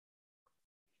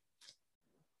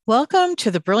Welcome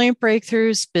to the Brilliant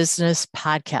Breakthroughs Business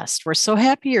Podcast. We're so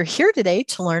happy you're here today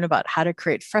to learn about how to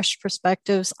create fresh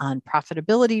perspectives on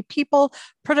profitability, people,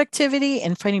 productivity,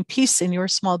 and finding peace in your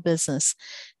small business.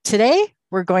 Today,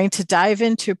 we're going to dive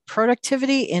into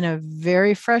productivity in a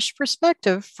very fresh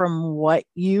perspective from what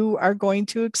you are going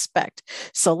to expect.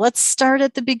 So let's start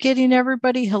at the beginning,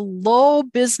 everybody. Hello,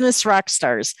 business rock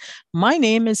stars. My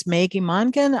name is Maggie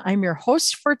Mongan. I'm your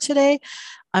host for today.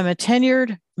 I'm a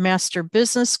tenured master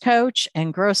business coach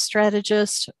and growth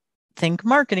strategist, think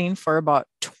marketing, for about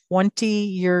 20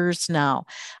 years now.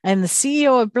 I'm the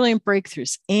CEO of Brilliant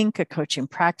Breakthroughs, Inc., a coaching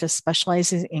practice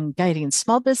specializing in guiding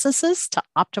small businesses to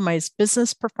optimize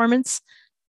business performance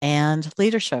and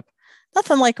leadership.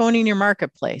 Nothing like owning your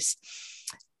marketplace.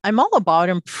 I'm all about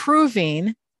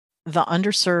improving the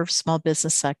underserved small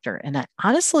business sector. And I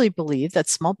honestly believe that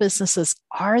small businesses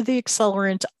are the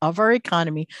accelerant of our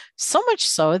economy, so much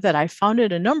so that I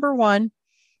founded a #1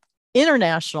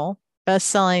 international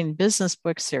best-selling business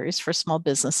book series for small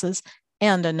businesses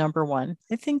and a #1.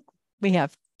 I think we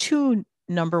have 2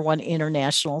 #1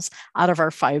 internationals out of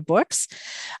our 5 books.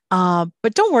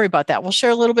 But don't worry about that. We'll share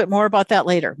a little bit more about that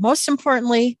later. Most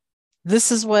importantly,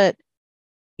 this is what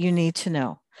you need to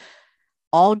know.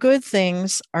 All good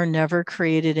things are never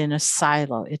created in a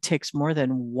silo. It takes more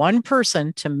than one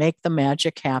person to make the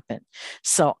magic happen.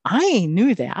 So I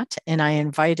knew that, and I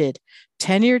invited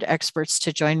tenured experts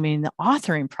to join me in the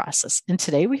authoring process. And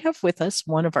today we have with us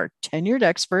one of our tenured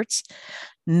experts,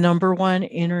 #1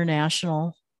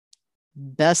 international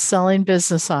best-selling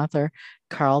business author,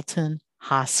 Carlton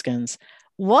Hoskins.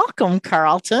 Welcome,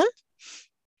 Carlton.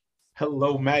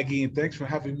 Hello, Maggie, and thanks for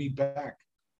having me back.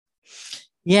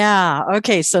 Yeah.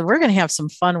 Okay. So we're going to have some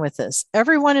fun with this.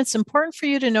 Everyone, it's important for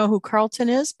you to know who Carlton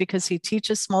is because he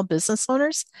teaches small business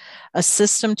owners a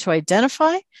system to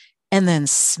identify and then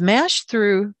smash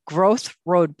through growth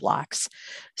roadblocks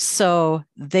so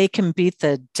they can beat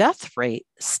the death rate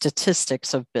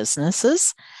statistics of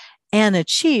businesses and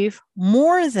achieve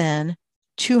more than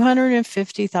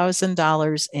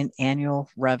 $250,000 in annual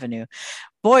revenue.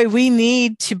 Boy, we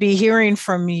need to be hearing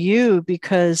from you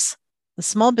because the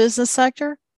small business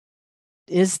sector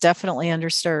is definitely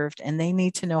underserved and they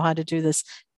need to know how to do this.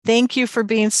 Thank you for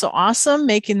being so awesome,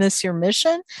 making this your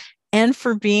mission, and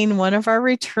for being one of our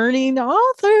returning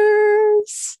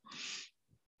authors.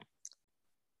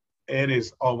 It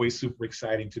is always super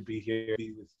exciting to be here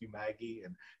with you, Maggie,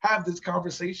 and have this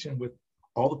conversation with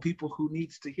all the people who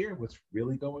needs to hear what's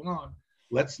really going on.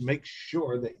 Let's make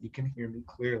sure that you can hear me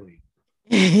clearly.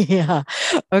 Yeah.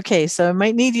 Okay. So I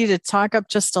might need you to talk up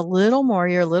just a little more.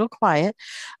 You're a little quiet.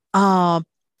 So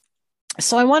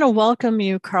I want to welcome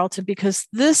you, Carlton, because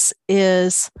this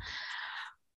is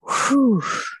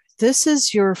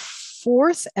your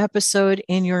 4th episode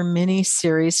in your mini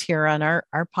series here on our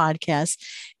podcast.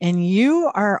 And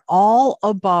you are all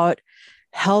about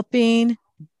helping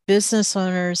business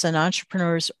owners and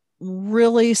entrepreneurs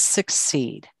really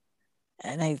succeed.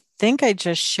 And I think I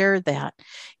just shared that.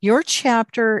 Your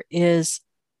chapter is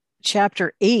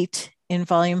chapter 8 in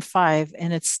volume 5,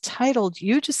 and it's titled,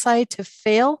 You Decide to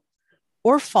Fail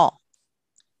or Fall.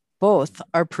 Both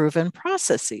are proven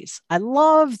processes. I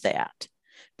love that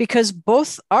because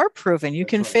both are proven. You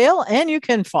can fail and you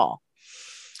can fall.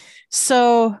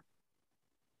 So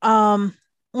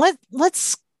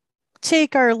let's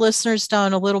take our listeners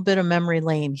down a little bit of memory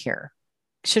lane here.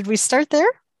 Should we start there?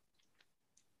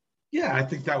 Yeah, I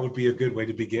think that would be a good way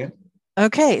to begin.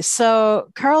 Okay, so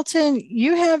Carlton,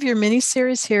 you have your mini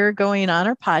series here going on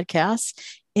our podcast.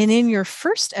 And in your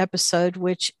first episode,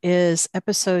 which is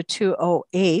episode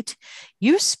 208,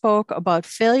 you spoke about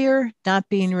failure not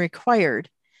being required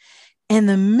and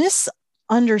the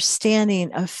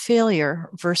misunderstanding of failure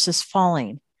versus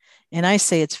falling. And I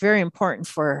say it's very important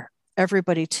for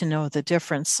everybody to know the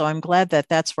difference. So I'm glad that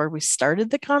that's where we started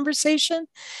the conversation.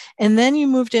 And then you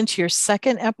moved into your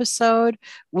second episode,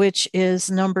 which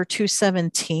is number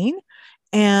 217.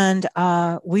 And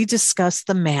we discussed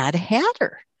the Mad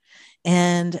Hatter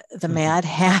and the Mad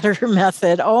Hatter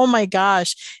method. Oh my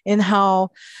gosh. And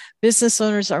how business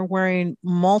owners are wearing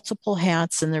multiple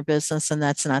hats in their business, and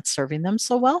that's not serving them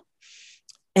so well.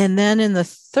 And then in the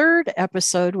third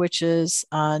episode, which is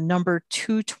number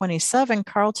 227,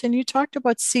 Carlton, you talked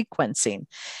about sequencing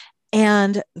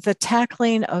and the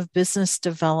tackling of business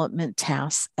development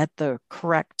tasks at the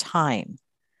correct time.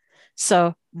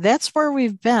 So that's where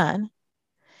we've been.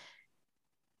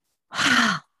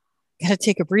 Got to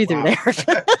take a breather there.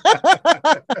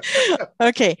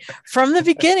 Okay. From the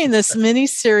beginning, this mini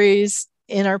series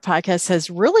in our podcast has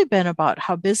really been about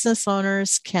how business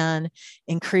owners can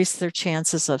increase their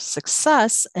chances of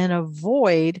success and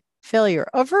avoid Failure.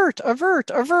 Avert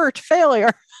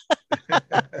failure.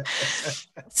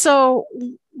 So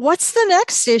what's the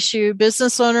next issue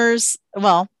business owners,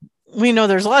 well, we know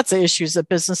there's lots of issues that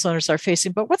business owners are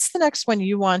facing, but what's the next one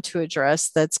you want to address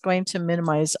that's going to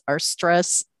minimize our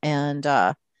stress and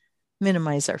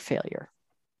minimize our failure?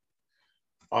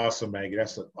 Awesome, Maggie.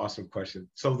 That's an awesome question.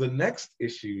 So the next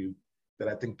issue that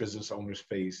I think business owners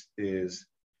face is,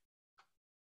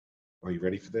 are you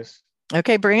ready for this?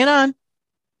 Okay, bring it on.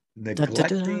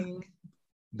 Neglecting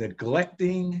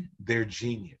their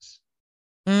genius.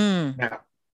 Now,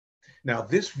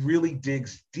 this really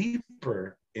digs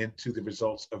deeper into the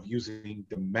results of using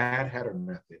the Mad Hatter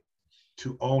method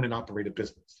to own and operate a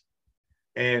business.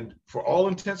 And for all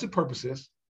intents and purposes,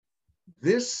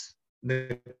 this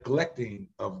neglecting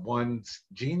of one's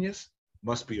genius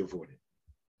must be avoided,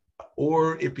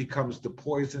 or it becomes the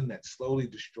poison that slowly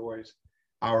destroys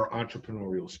our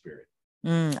entrepreneurial spirit.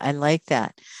 I like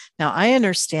that. Now, I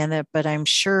understand that, but I'm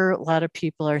sure a lot of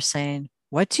people are saying,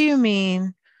 what do you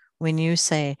mean when you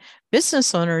say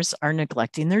business owners are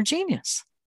neglecting their genius?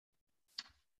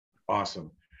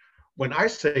 Awesome. When I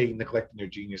say neglecting their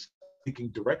genius, I'm speaking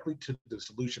directly to the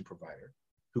solution provider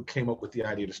who came up with the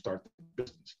idea to start the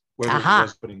business, whether it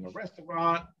was putting a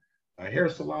restaurant, a hair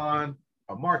salon,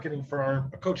 a marketing firm,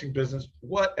 a coaching business,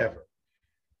 whatever.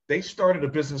 They started a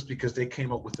business because they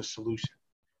came up with a solution,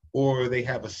 or they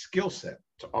have a skill set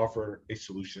to offer a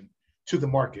solution to the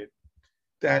market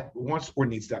that wants or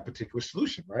needs that particular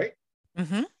solution, right?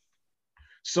 Mm-hmm.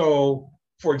 So,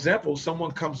 for example,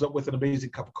 someone comes up with an amazing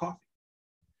cup of coffee.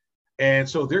 And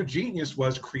so their genius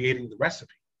was creating the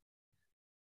recipe,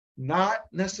 not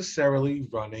necessarily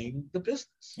running the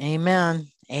business. Amen.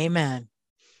 Amen.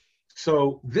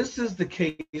 So this is the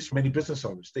case for many business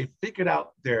owners. They figured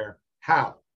out their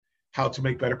how to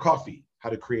make better coffee, how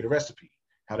to create a recipe,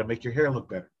 how to make your hair look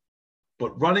better.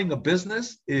 But running a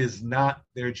business is not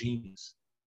their genius.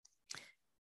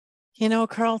 You know,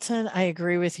 Carlton, I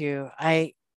agree with you.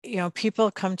 People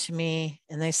come to me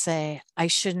and they say, I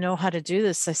should know how to do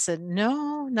this. I said,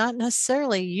 no, not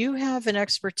necessarily. You have an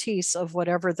expertise of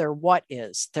whatever their what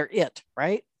is, their it,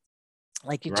 right?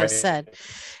 Like you just said.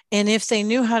 And if they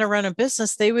knew how to run a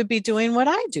business, they would be doing what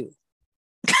I do.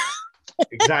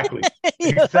 Exactly.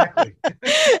 Exactly.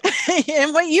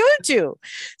 And what you do.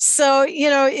 So,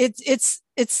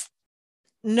 it's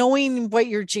knowing what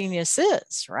your genius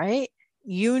is, right?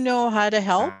 You know how to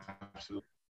help. Absolutely.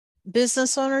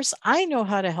 Business owners. I know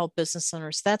how to help business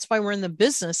owners. That's why we're in the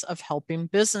business of helping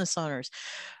business owners.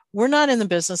 We're not in the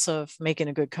business of making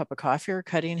a good cup of coffee or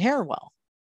cutting hair well.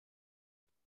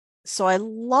 So I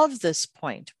love this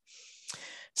point.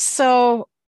 So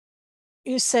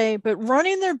you say, but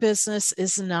running their business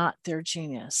is not their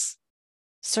genius.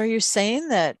 So are you saying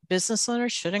that business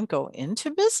owners shouldn't go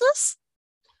into business?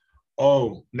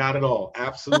 Oh, not at all.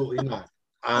 Absolutely not.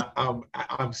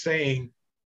 I'm saying,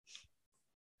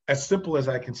 as simple as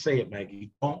I can say it,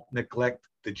 Maggie, don't neglect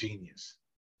the genius.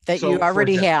 That you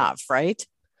already have, right?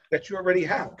 That you already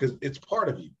have, because it's part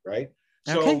of you, right?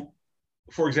 Okay. So,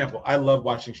 for example, I love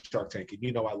watching Shark Tank,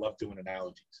 and I love doing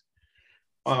analogies.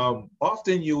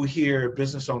 Often you'll hear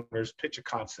business owners pitch a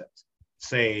concept,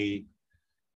 say,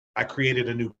 I created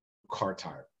a new car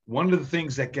tire. One of the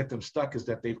things that get them stuck is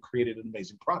that they've created an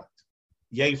amazing product.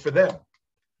 Yay for them.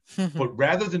 But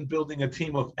rather than building a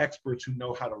team of experts who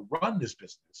know how to run this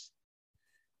business,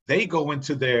 they go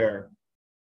into their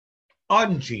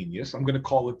ungenius. I'm going to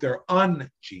call it their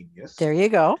ungenius. There you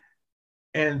go.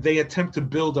 And they attempt to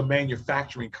build a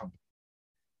manufacturing company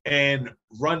and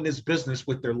run this business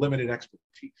with their limited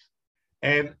expertise.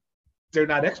 And they're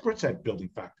not experts at building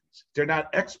factories. They're not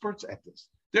experts at this.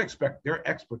 They're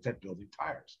experts at building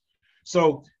tires.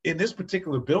 So in this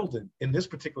particular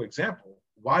example,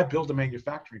 why build a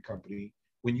manufacturing company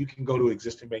when you can go to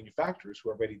existing manufacturers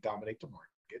who already dominate the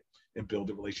market and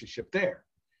build a relationship there?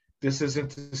 This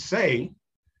isn't to say,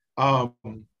 let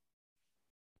me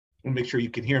make sure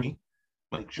you can hear me.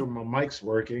 Make sure my mic's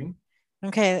working.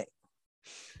 Okay.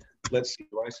 Let's see.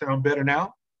 Do I sound better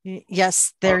now?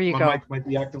 Yes, there you go. My mic might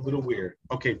be acting a little weird.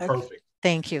 Okay, perfect.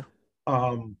 Thank you.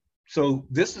 So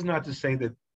this is not to say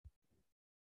that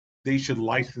they should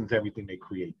license everything they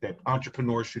create, that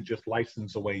entrepreneurs should just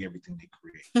license away everything they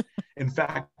create. In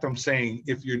fact, I'm saying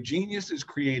if your genius is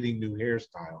creating new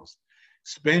hairstyles,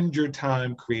 spend your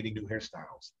time creating new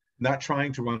hairstyles, not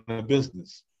trying to run a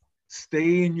business.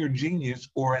 Stay in your genius,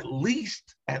 or at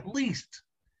least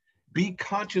be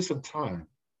conscious of time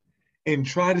and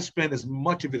try to spend as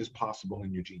much of it as possible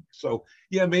in your genius. So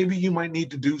yeah, maybe you might need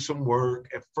to do some work.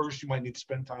 At first, you might need to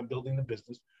spend time building the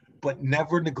business, but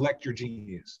never neglect your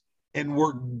genius. and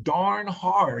work darn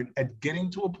hard at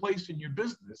getting to a place in your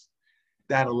business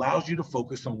that allows you to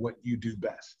focus on what you do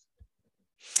best.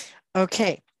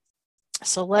 Okay.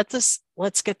 So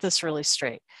let's get this really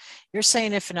straight. You're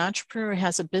saying if an entrepreneur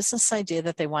has a business idea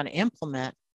that they want to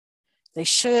implement, they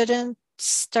shouldn't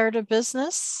start a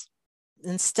business.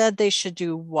 Instead, they should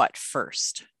do what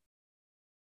first?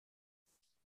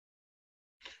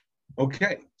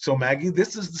 Okay. So Maggie,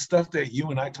 this is the stuff that you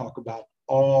and I talk about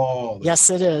all the time. Yes,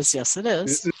 it is. Yes, it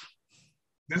is.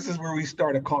 This is where we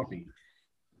start a coffee.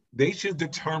 They should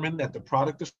determine that the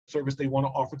product or service they want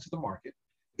to offer to the market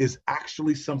is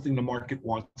actually something the market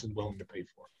wants and willing to pay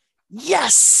for.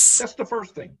 Yes. That's the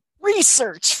first thing.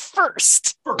 Research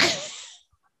first.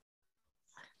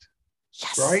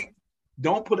 Yes. Right?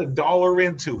 Don't put $1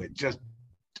 into it. Just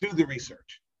do the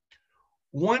research.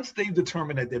 Once they've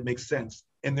determined that it makes sense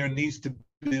and there needs to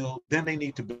build, then they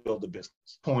need to build a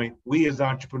business. Point, we as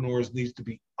entrepreneurs need to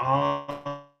be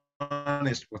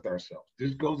honest with ourselves.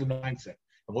 This goes in the mindset,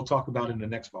 and we'll talk about it in the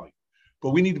next volume.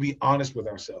 But we need to be honest with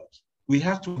ourselves. We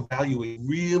have to evaluate,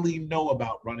 really know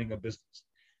about running a business,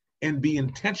 and be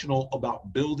intentional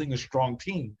about building a strong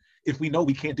team if we know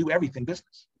we can't do everything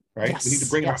business, right? Yes, we need to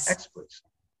bring in our experts.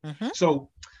 Mm-hmm. So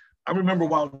I remember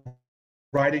while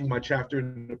writing my chapter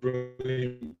in the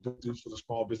Brilliant Business for the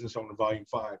Small Business Owner, Volume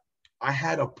 5, I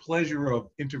had a pleasure of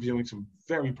interviewing some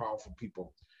very powerful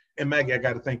people. And Maggie, I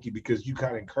got to thank you because you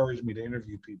kind of encouraged me to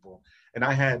interview people. And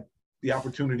I had the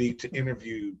opportunity to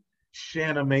interview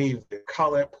Shanna Maven,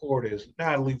 Colette Portis,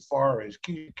 Natalie Forrest,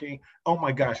 Keith King. Oh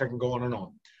my gosh, I can go on and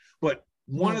on. But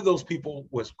one of those people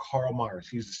was Carl Myers.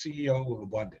 He's the CEO of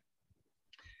Abundant.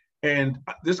 And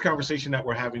this conversation that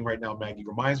we're having right now, Maggie,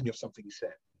 reminds me of something he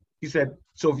said. He said,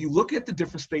 so if you look at the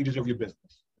different stages of your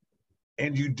business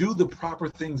and you do the proper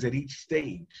things at each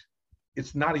stage,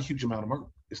 it's not a huge amount of work.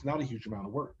 It's not a huge amount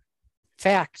of work.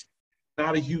 Fact.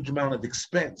 Not a huge amount of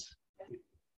expense.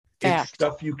 Fact. It's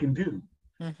stuff you can do.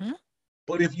 Mm-hmm.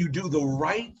 But if you do the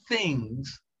right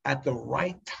things at the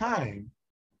right time,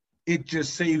 it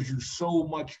just saves you so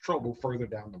much trouble further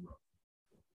down the road.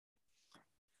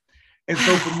 And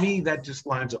so for me, that just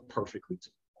lines up perfectly to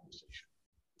the conversation.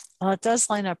 Well, it does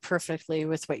line up perfectly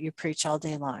with what you preach all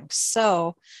day long.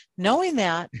 So knowing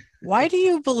that, why do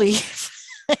you believe?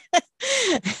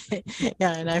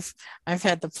 Yeah, and I've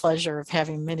had the pleasure of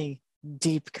having many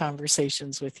deep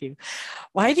conversations with you.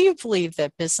 Why do you believe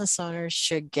that business owners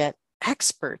should get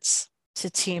experts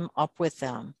to team up with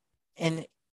them? And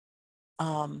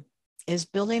is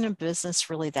building a business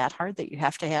really that hard that you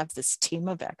have to have this team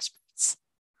of experts?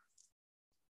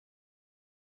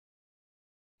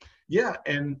 Yeah,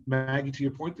 and Maggie, to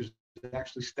your point, there's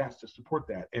actually stats to support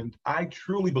that. And I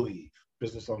truly believe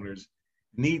business owners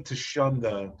need to shun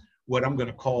what I'm going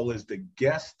to call is the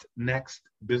guest next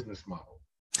business model.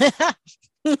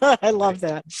 I love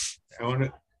that.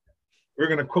 We're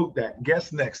going to quote that,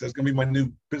 guest next. That's going to be my new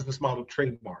business model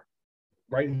trademark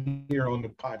right here on the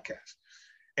podcast.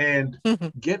 And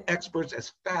get experts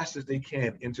as fast as they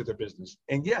can into their business.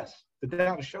 And yes, the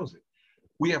data shows it.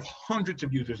 We have hundreds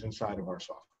of users inside of our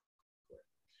software.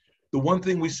 The one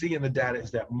thing we see in the data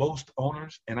is that most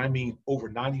owners, and I mean over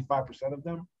 95% of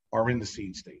them, are in the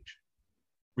seed stage,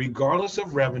 regardless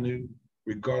of revenue,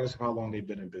 regardless of how long they've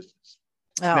been in business.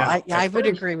 Oh, now, I would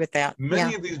agree with that.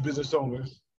 Many of these business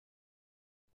owners,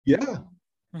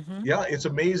 it's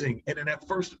amazing. And then at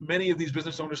first, many of these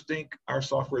business owners think our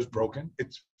software is broken.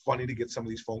 It's funny to get some of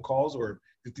these phone calls or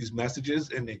get these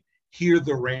messages and they hear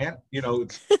the rant. You know,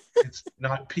 it's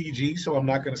not PG, so I'm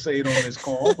not going to say it on this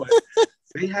call, but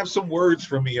they have some words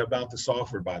for me about the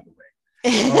software, by the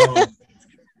way.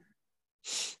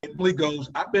 It really goes,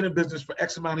 I've been in business for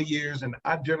X amount of years and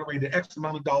I've generated X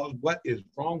amount of dollars. What is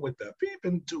wrong with the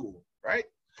peeping tool, right?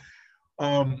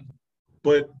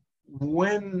 But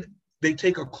when they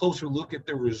take a closer look at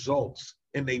their results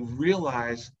and they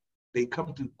realize, they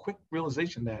come to quick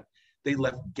realization that they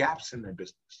left gaps in their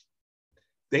business.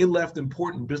 They left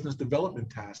important business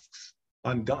development tasks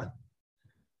undone.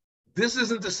 This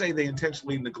isn't to say they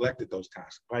intentionally neglected those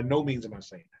tasks. By no means am I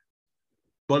saying that.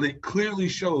 But it clearly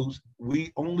shows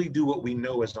we only do what we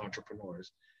know as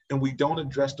entrepreneurs, and we don't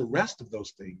address the rest of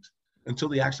those things until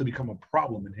they actually become a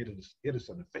problem and hit us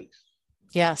in the face.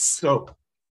 Yes. So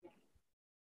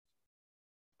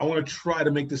I want to try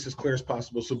to make this as clear as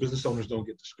possible so business owners don't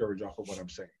get discouraged off of what I'm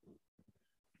saying.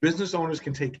 Business owners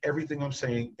can take everything I'm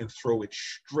saying and throw it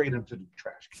straight into the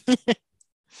trash can.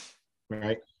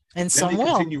 Right? And then some they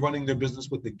will continue running their business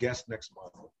with the guest next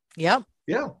model. Yep.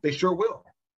 Yeah, they sure will.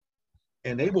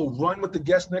 And they will run with the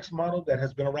guest next model that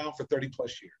has been around for 30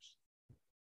 plus years.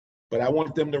 But I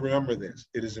want them to remember this.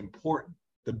 It is important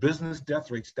The business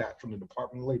death rate stat from the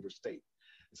Department of Labor state,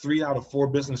 3 out of 4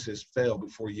 businesses fail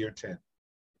before year 10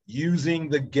 using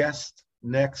the guest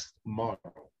next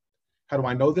model. How do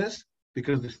I know this?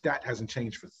 Because the stat hasn't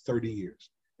changed for 30 years.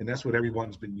 And that's what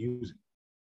everyone's been using.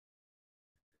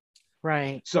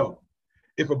 Right. So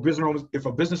if a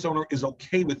business owner is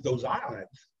okay with those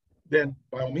odds, then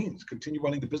by all means, continue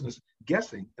running the business,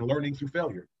 guessing and learning through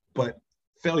failure. But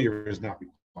failure is not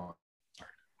required.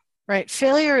 Right.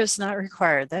 Failure is not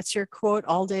required. That's your quote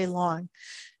all day long.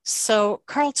 So,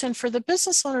 Carlton, for the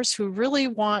business owners who really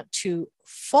want to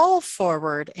fall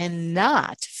forward and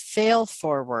not fail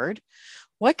forward,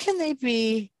 what can they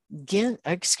begin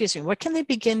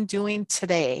doing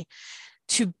today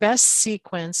to best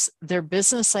sequence their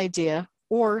business idea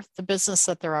or the business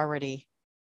that they're already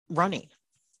running?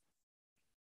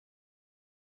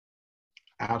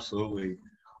 Absolutely.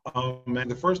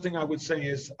 And the first thing I would say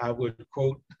is I would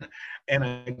quote, and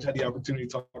I had the opportunity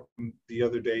to talk the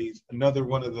other days, another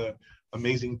one of the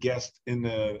amazing guests in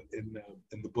the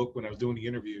book when I was doing the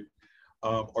interview,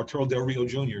 Arturo Del Rio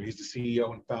Jr. He's the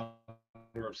CEO and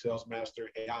founder of SalesMaster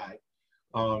AI.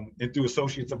 And through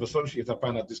Associates of Associates, I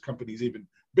found out this company is even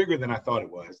bigger than I thought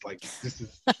it was. Like, this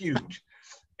is huge.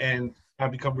 And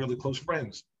I've become really close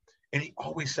friends. And he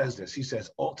always says this. He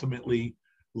says, ultimately,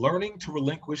 learning to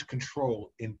relinquish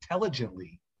control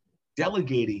intelligently,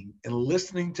 delegating and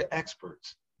listening to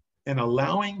experts, and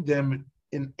allowing them,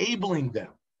 enabling them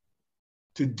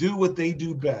to do what they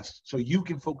do best so you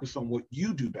can focus on what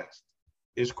you do best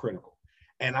is critical.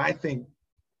 And I think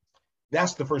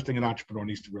that's the first thing an entrepreneur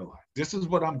needs to realize. This is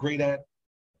what I'm great at.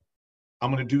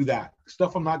 I'm going to do that.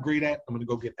 Stuff I'm not great at, I'm going to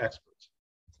go get experts.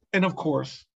 And of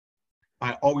course,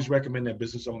 I always recommend that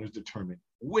business owners determine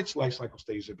which life cycle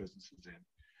stage their business is in,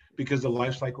 because the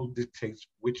life cycle dictates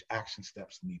which action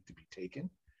steps need to be taken,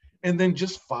 and then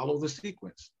just follow the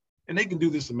sequence. And they can do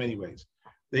this in many ways.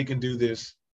 They can do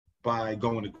this by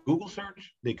going to Google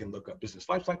search. They can look up business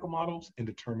life cycle models and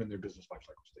determine their business life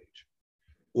cycle stage.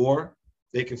 Or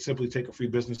they can simply take a free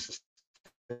business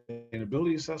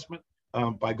sustainability assessment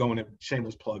by going to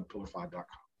shameless plug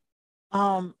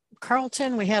pillar5.com.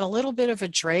 Carlton, we had a little bit of a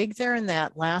drag there in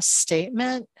that last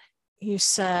statement. You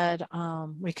said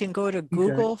we can go to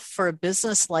Google for a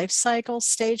business life cycle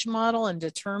stage model and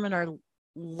determine our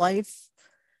life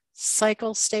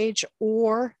cycle stage,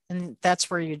 and that's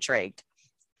where you dragged.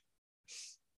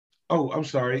 Oh, I'm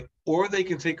sorry. Or they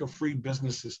can take a free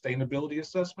business sustainability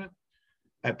assessment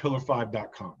at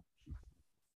pillar5.com.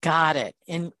 Got it.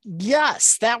 And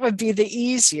yes, that would be the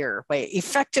easier way,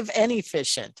 effective and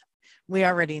efficient. We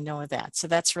already know that. So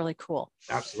that's really cool.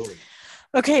 Absolutely.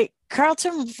 Okay,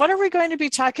 Carlton, what are we going to be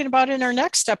talking about in our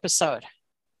next episode?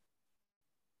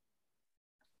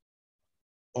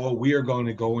 Oh, we are going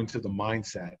to go into the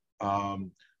mindset.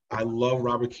 I love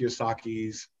Robert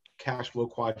Kiyosaki's cash flow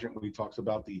quadrant when he talks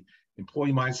about the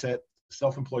employee mindset,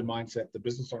 self-employed mindset, the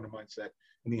business owner mindset,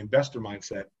 and the investor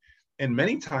mindset. And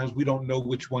many times we don't know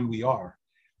which one we are.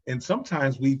 And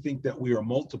sometimes we think that we are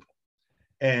multiple.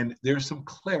 And there's some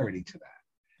clarity to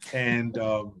that. And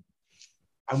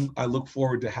I look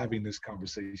forward to having this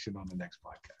conversation on the next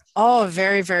podcast. Oh,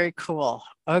 very, very cool.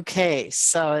 Okay,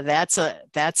 so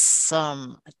that's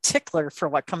some tickler for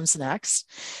what comes next.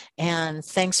 And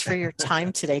thanks for your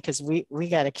time today, because we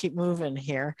got to keep moving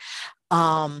here.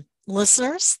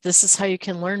 Listeners, this is how you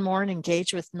can learn more and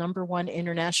engage with #1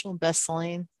 international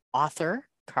bestselling author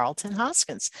Carlton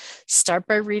Hoskins. Start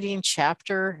by reading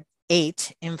chapter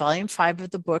 8 in volume 5 of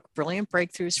the book, Brilliant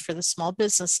Breakthroughs for the Small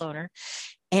Business Owner.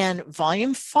 And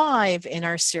volume 5 in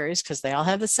our series, because they all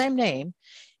have the same name,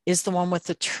 is the one with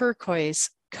the turquoise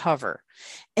cover.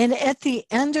 And at the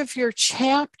end of your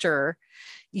chapter,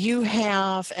 you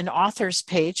have an author's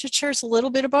page that shares a little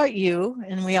bit about you.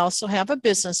 And we also have a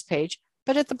business page.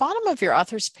 But at the bottom of your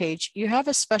author's page, you have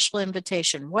a special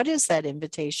invitation. What is that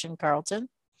invitation, Carlton?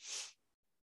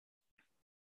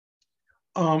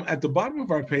 At the bottom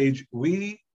of our page,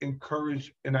 we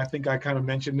encourage, and I think I kind of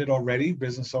mentioned it already,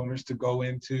 business owners to go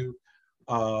into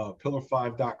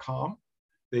pillar5.com.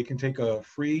 They can take a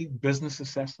free business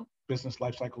assessment, business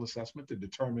lifecycle assessment, to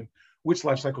determine which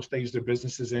lifecycle stage their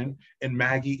business is in. And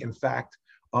Maggie, in fact,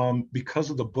 because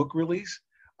of the book release,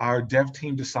 our dev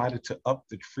team decided to up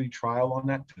the free trial on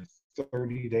that to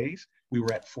 30 days. We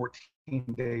were at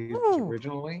 14 days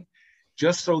originally.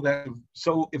 Just so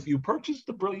if you purchase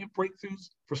the Brilliant Breakthroughs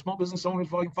for Small Business Owners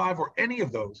Volume 5 or any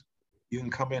of those, you can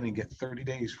come in and get 30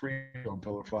 days free on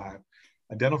Pillar 5.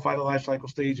 Identify the life cycle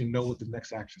stage and know what the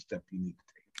next action step you need to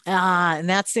take. And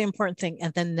that's the important thing.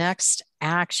 And the next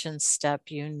action step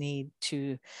you need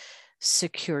to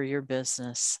secure your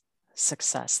business.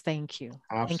 success. Thank you.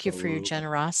 Absolutely. Thank you for your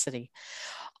generosity.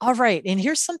 All right. And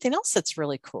here's something else that's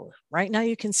really cool. Right now,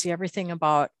 you can see everything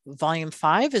about volume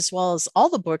 5, as well as all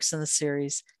the books in the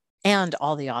series and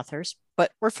all the authors.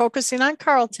 But we're focusing on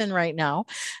Carlton right now.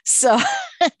 So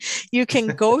you can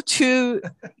go to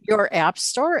your app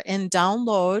store and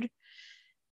download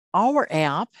our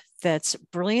app. That's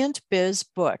Brilliant Biz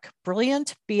Book,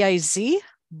 Brilliant B-I-Z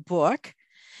book.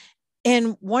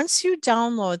 And once you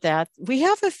download that, we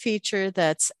have a feature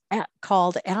that's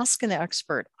called Ask an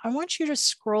Expert. I want you to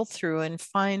scroll through and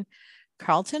find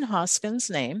Carlton Hoskin's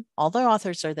name. All the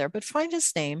authors are there, but find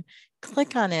his name,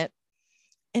 click on it,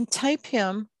 and type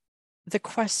him the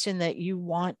question that you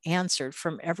want answered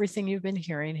from everything you've been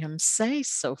hearing him say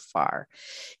so far.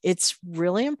 It's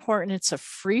really important. It's a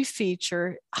free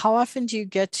feature. How often do you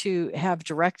get to have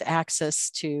direct access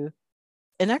to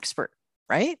an expert,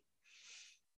 right?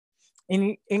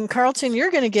 In Carlton,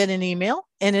 you're going to get an email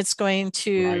and it's going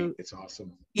to, right. It's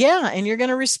awesome. Yeah. And you're going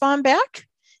to respond back.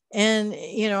 And,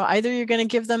 either you're going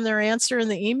to give them their answer in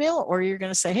the email or you're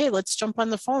going to say, hey, let's jump on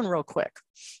the phone real quick.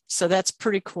 So that's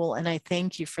pretty cool. And I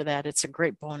thank you for that. It's a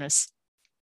great bonus.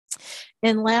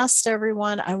 And last,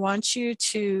 everyone, I want you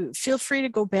to feel free to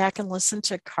go back and listen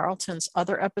to Carlton's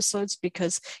other episodes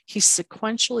because he's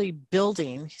sequentially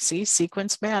building, see,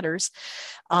 sequence matters,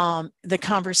 the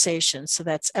conversation. So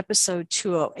that's episode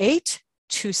 208,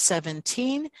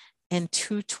 217, and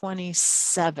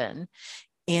 227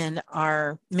 in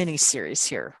our mini series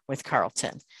here with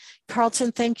Carlton.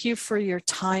 Carlton, thank you for your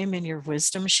time and your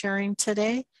wisdom sharing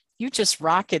today. You just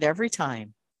rock it every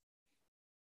time.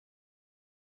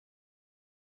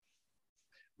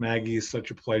 Maggie, it's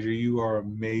such a pleasure. You are an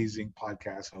amazing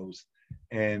podcast host,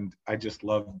 and I just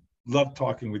love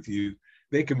talking with you.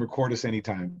 They can record us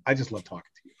anytime. I just love talking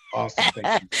to you. Awesome.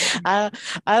 Thank you.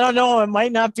 I don't know. It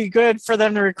might not be good for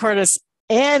them to record us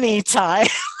anytime.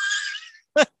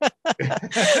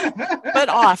 But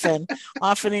often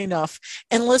enough.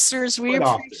 And listeners, we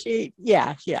appreciate,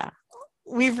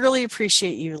 we really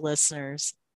appreciate you,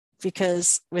 listeners,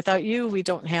 because without you, we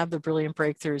don't have the Brilliant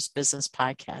Breakthroughs Business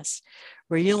Podcast,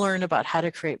 where you learn about how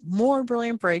to create more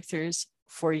brilliant breakthroughs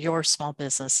for your small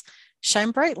business.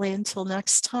 Shine brightly until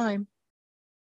next time.